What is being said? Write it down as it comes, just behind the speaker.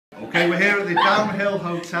Okay, we're here at the Downhill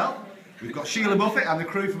Hotel. We've got Sheila Moffat and the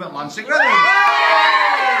crew from Atlantic Rhythm.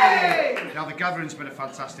 Now the gathering's been a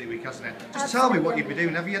fantastic week, hasn't it? Just tell me what you've been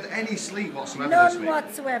doing. Have you had any sleep whatsoever this week? None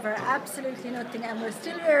whatsoever, absolutely nothing. And we're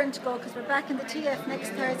still raring to go because we're back in the TF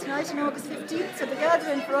next Thursday night on August 15th. So the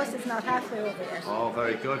gathering for us is not halfway over yet. Oh,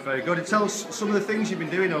 very good, very good. And tell us some of the things you've been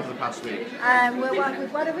doing over the past week.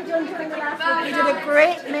 What have we done during the last week? We did a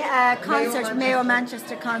great concert, Mayo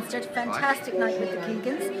Manchester concert. Fantastic night with the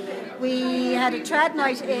Keegans. We had a trad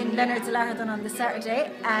night in Leonard's Larrathon on the Saturday,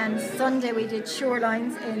 and Sunday we did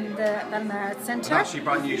Shorelines in the Ballina Arts Centre. That's your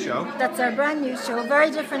brand new show. That's our brand new show, very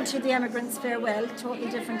different to the Emigrant's Farewell, totally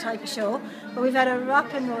different type of show. But we've had a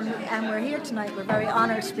rock and roll, and we're here tonight. We're very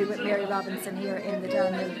honoured to be with Mary Robinson here in the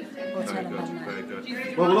Downhill Hotel in Ballina. Very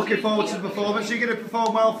good. Well, we're looking forward to the performance. Are you going to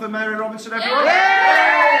perform well for Mary Robinson, everyone?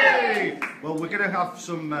 Yay! Well, we're going to have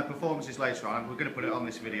some performances later on, and we're going to put it on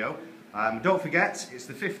this video. Don't forget, it's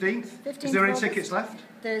the 15th. Is there any tickets left?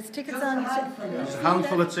 There's tickets on. There's a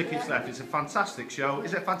handful of tickets left. It's a fantastic show.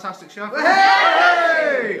 Is it a fantastic show?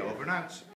 Hey! Over and out.